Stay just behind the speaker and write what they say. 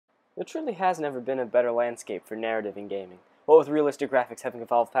There truly has never been a better landscape for narrative in gaming. What with realistic graphics having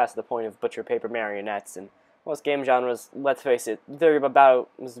evolved past the point of butcher paper marionettes, and most game genres, let's face it, they're about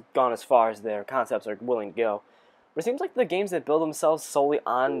as gone as far as their concepts are willing to go. But it seems like the games that build themselves solely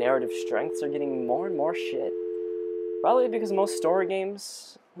on narrative strengths are getting more and more shit. Probably because most story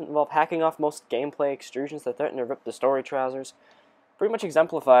games involve hacking off most gameplay extrusions that threaten to rip the story trousers, pretty much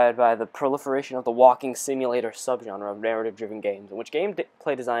exemplified by the proliferation of the walking simulator subgenre of narrative-driven games, in which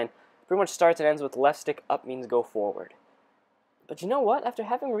gameplay design pretty much starts and ends with left stick up means go forward. But you know what? After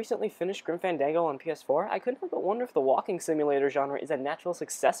having recently finished Grim Fandango on PS4, I couldn't help but wonder if the walking simulator genre is a natural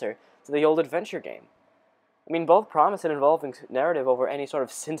successor to the old adventure game. I mean, both promise an involving narrative over any sort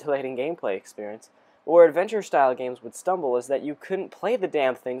of scintillating gameplay experience, but where adventure-style games would stumble is that you couldn't play the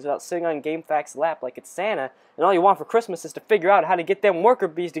damn things without sitting on GameFAQs' lap like it's Santa, and all you want for Christmas is to figure out how to get them worker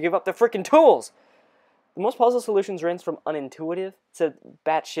bees to give up their freaking tools! The most puzzle solutions range from unintuitive to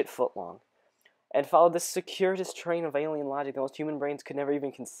batshit footlong, and follow this circuitous train of alien logic that most human brains could never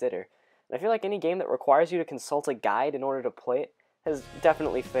even consider. And I feel like any game that requires you to consult a guide in order to play it has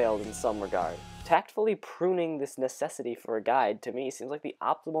definitely failed in some regard. Tactfully pruning this necessity for a guide, to me, seems like the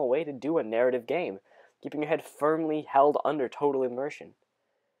optimal way to do a narrative game, keeping your head firmly held under total immersion.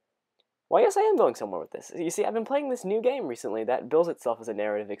 Well, yes, I am going somewhere with this. You see, I've been playing this new game recently that bills itself as a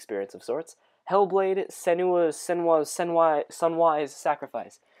narrative experience of sorts, Hellblade Sunwise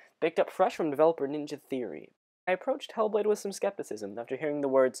Sacrifice, baked up fresh from developer Ninja Theory. I approached Hellblade with some skepticism after hearing the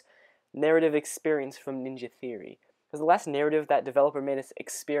words narrative experience from Ninja Theory, because the last narrative that developer made us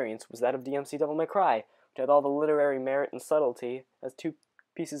experience was that of DMC Devil May Cry, which had all the literary merit and subtlety as two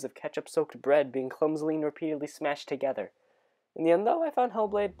pieces of ketchup-soaked bread being clumsily and repeatedly smashed together. In the end, though, I found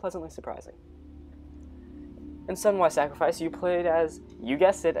Hellblade pleasantly surprising. In Sunwise Sacrifice, you played as, you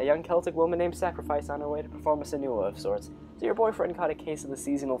guessed it, a young Celtic woman named Sacrifice on her way to perform a Senua of sorts. So your boyfriend caught a case of the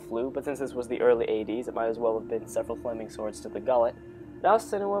seasonal flu, but since this was the early 80s, it might as well have been several flaming swords to the gullet. Now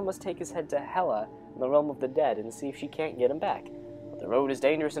Senua must take his head to Hela, in the realm of the dead, and see if she can't get him back. But the road is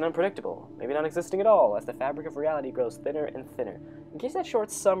dangerous and unpredictable, maybe non-existing at all, as the fabric of reality grows thinner and thinner. In case that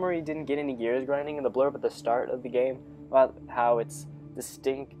short summary didn't get any gears grinding in the blurb at the start of the game, about how its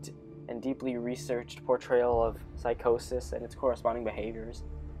distinct and deeply researched portrayal of psychosis and its corresponding behaviors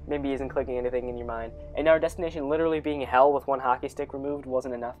maybe isn't clicking anything in your mind, and our destination literally being hell with one hockey stick removed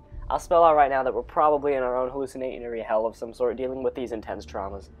wasn't enough, I'll spell out right now that we're probably in our own hallucinatory hell of some sort dealing with these intense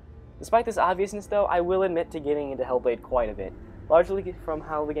traumas. Despite this obviousness though, I will admit to getting into Hellblade quite a bit, largely from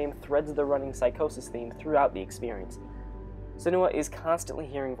how the game threads the running psychosis theme throughout the experience. Senua is constantly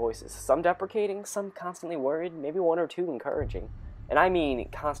hearing voices, some deprecating, some constantly worried, maybe one or two encouraging. And I mean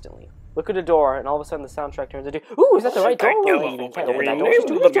constantly. Look at a door, and all of a sudden the soundtrack turns into, "Ooh, is that the right door?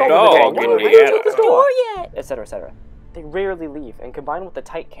 Etc., etc." They rarely leave, and combined with the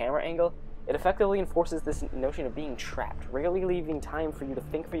tight camera angle, it effectively enforces this notion of being trapped, rarely leaving time for you to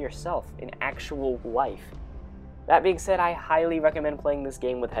think for yourself in actual life. That being said, I highly recommend playing this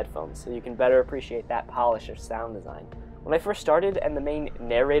game with headphones, so you can better appreciate that polish of sound design. When I first started and the main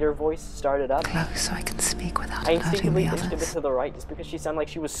narrator voice started up, close so I can speak without I instinctively inched a bit to the right just because she sounded like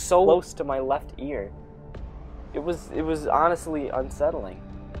she was so close to my left ear. It was honestly unsettling.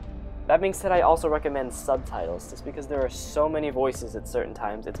 That being said, I also recommend subtitles, just because there are so many voices at certain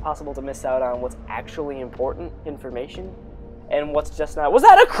times, it's possible to miss out on what's actually important information, and what's just not, was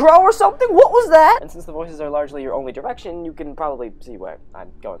that a crow or something? What was that? And since the voices are largely your only direction, you can probably see where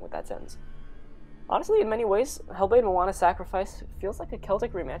I'm going with that sentence. Honestly, in many ways, Hellblade Moana Sacrifice feels like a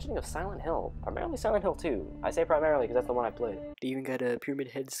Celtic reimagining of Silent Hill, primarily Silent Hill 2. I say primarily because that's the one I played. They even got a Pyramid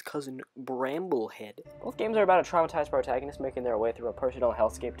Head's cousin, Bramblehead. Both games are about a traumatized protagonist making their way through a personal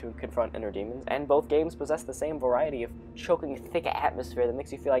hellscape to confront inner demons, and both games possess the same variety of choking, thick atmosphere that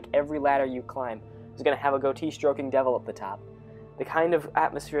makes you feel like every ladder you climb is going to have a goatee-stroking devil at the top. The kind of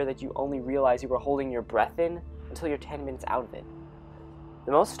atmosphere that you only realize you were holding your breath in until you're 10 minutes out of it.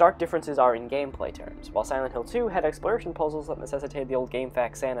 The most stark differences are in gameplay terms. While Silent Hill 2 had exploration puzzles that necessitated the old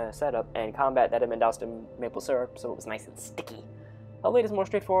GameFAQ Santa setup, and combat that had been doused in maple syrup, so it was nice and sticky. Hellblade is more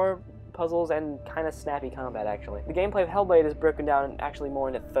straightforward puzzles and kind of snappy combat, actually. The gameplay of Hellblade is broken down actually more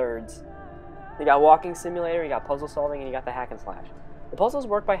into thirds. You got walking simulator, you got puzzle solving, and you got the hack and slash. The puzzles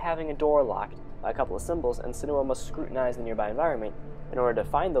work by having a door locked by a couple of symbols, and Senua must scrutinize the nearby environment in order to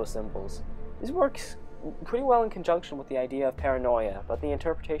find those symbols. This works pretty well in conjunction with the idea of paranoia about the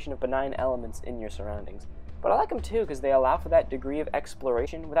interpretation of benign elements in your surroundings. But I like them too because they allow for that degree of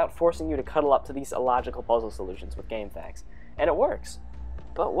exploration without forcing you to cuddle up to these illogical puzzle solutions with GameFAQs. And it works.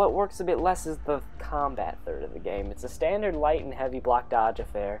 But what works a bit less is the combat third of the game. It's a standard light and heavy block dodge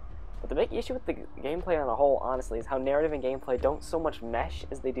affair, But the big issue with the gameplay on a whole, honestly, is how narrative and gameplay don't so much mesh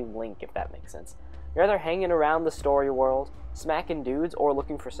as they do link, if that makes sense. You're either hanging around the story world, smacking dudes, or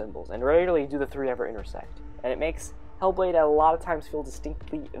looking for symbols, and rarely do the three ever intersect. And it makes Hellblade a lot of times feel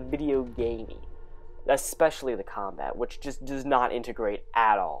distinctly video gamey, especially the combat, which just does not integrate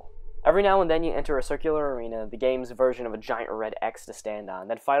at all. Every now and then you enter a circular arena, the game's version of a giant red X to stand on,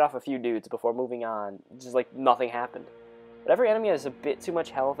 then fight off a few dudes before moving on, just like nothing happened. But every enemy has a bit too much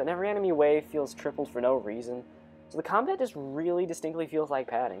health, and every enemy wave feels tripled for no reason, so the combat just really distinctly feels like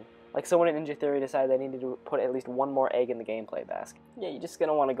padding. Like someone in Ninja Theory decided they needed to put at least one more egg in the gameplay basket. Yeah, you're just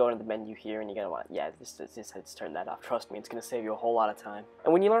gonna want to go into the menu here, and you're gonna want, just turn that off. Trust me, it's gonna save you a whole lot of time.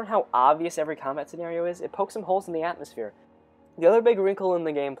 And when you learn how obvious every combat scenario is, it pokes some holes in the atmosphere. The other big wrinkle in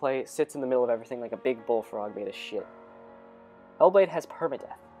the gameplay sits in the middle of everything like a big bullfrog made of shit. Hellblade has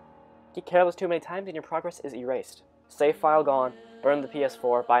permadeath. Get careless too many times and your progress is erased. Save file gone, burn the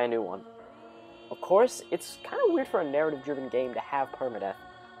PS4, buy a new one. Of course, it's kind of weird for a narrative-driven game to have permadeath,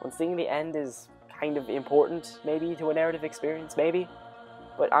 when seeing the end is kind of important, maybe, to a narrative experience, maybe.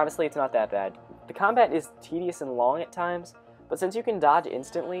 But honestly, it's not that bad. The combat is tedious and long at times, but since you can dodge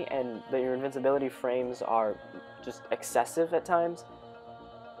instantly and your invincibility frames are just excessive at times,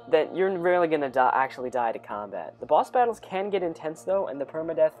 then you're rarely going to actually die to combat. The boss battles can get intense though, and the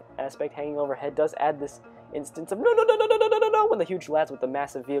permadeath aspect hanging overhead does add this instance of no when the huge lads with the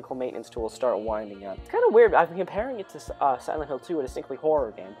massive vehicle maintenance tools start winding up. It's kind of weird. I've been comparing it to Silent Hill 2, a distinctly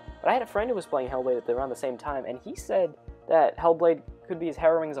horror game, but I had a friend who was playing Hellblade around the same time, and he said that Hellblade could be as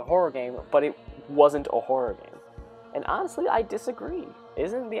harrowing as a horror game, but it wasn't a horror game. And honestly, I disagree.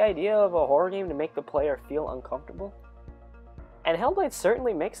 Isn't the idea of a horror game to make the player feel uncomfortable? And Hellblade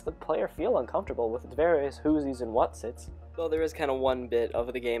certainly makes the player feel uncomfortable with its various whoosies and whatsits. Though there is kind of one bit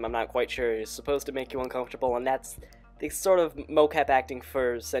of the game I'm not quite sure is supposed to make you uncomfortable, and that's the sort of mocap acting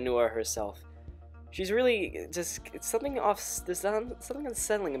for Senua herself. She's really just, it's something off, there's something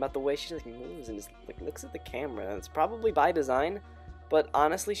unsettling about the way she just moves and just looks at the camera. It's probably by design, but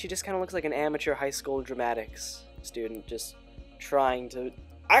honestly she just kind of looks like an amateur high school dramatics student just trying to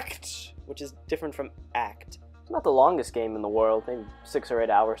act, which is different from act. It's not the longest game in the world, maybe 6 or 8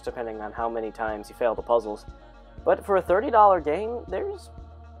 hours depending on how many times you fail the puzzles. But for a $30 game,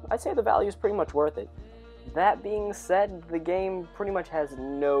 I'd say the value is pretty much worth it. That being said, the game pretty much has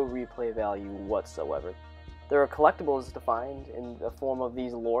no replay value whatsoever. There are collectibles to find in the form of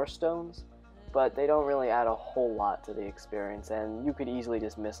these lore stones, but they don't really add a whole lot to the experience, and you could easily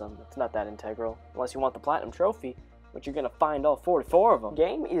dismiss them. It's not that integral, unless you want the Platinum Trophy, which you're gonna find all 44 of them. The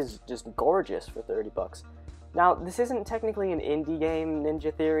game is just gorgeous for 30 bucks. Now, this isn't technically an indie game,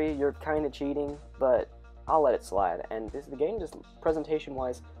 Ninja Theory, you're kinda cheating, but I'll let it slide, and the game just,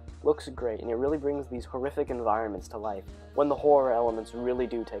 presentation-wise, looks great, and it really brings these horrific environments to life, when the horror elements really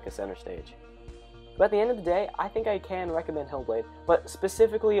do take a center stage. But at the end of the day, I think I can recommend Hellblade, but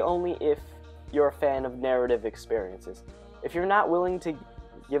specifically only if you're a fan of narrative experiences. If you're not willing to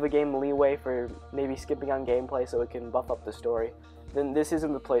give a game leeway for maybe skipping on gameplay so it can buff up the story, then this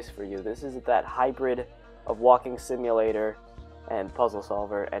isn't the place for you. This is that hybrid of walking simulator and puzzle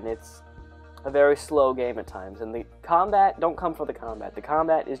solver, and it's a very slow game at times, and the combat, don't come for the combat. The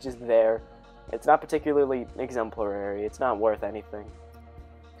combat is just there. It's not particularly exemplary. It's not worth anything.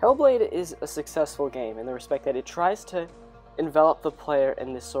 Hellblade is a successful game in the respect that it tries to envelop the player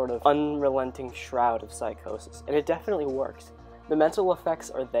in this sort of unrelenting shroud of psychosis, and it definitely works. The mental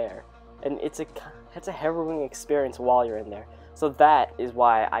effects are there, and it's a harrowing experience while you're in there. So that is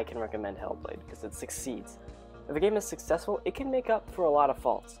why I can recommend Hellblade, because it succeeds. If a game is successful, it can make up for a lot of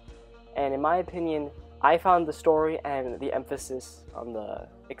faults. And in my opinion, I found the story and the emphasis on the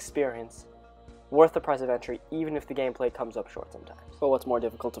experience worth the price of entry, even if the gameplay comes up short sometimes. But what's more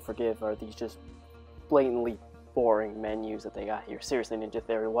difficult to forgive are these just blatantly boring menus that they got here. Seriously, Ninja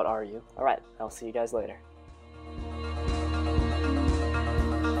Theory, what are you? Alright, I'll see you guys later.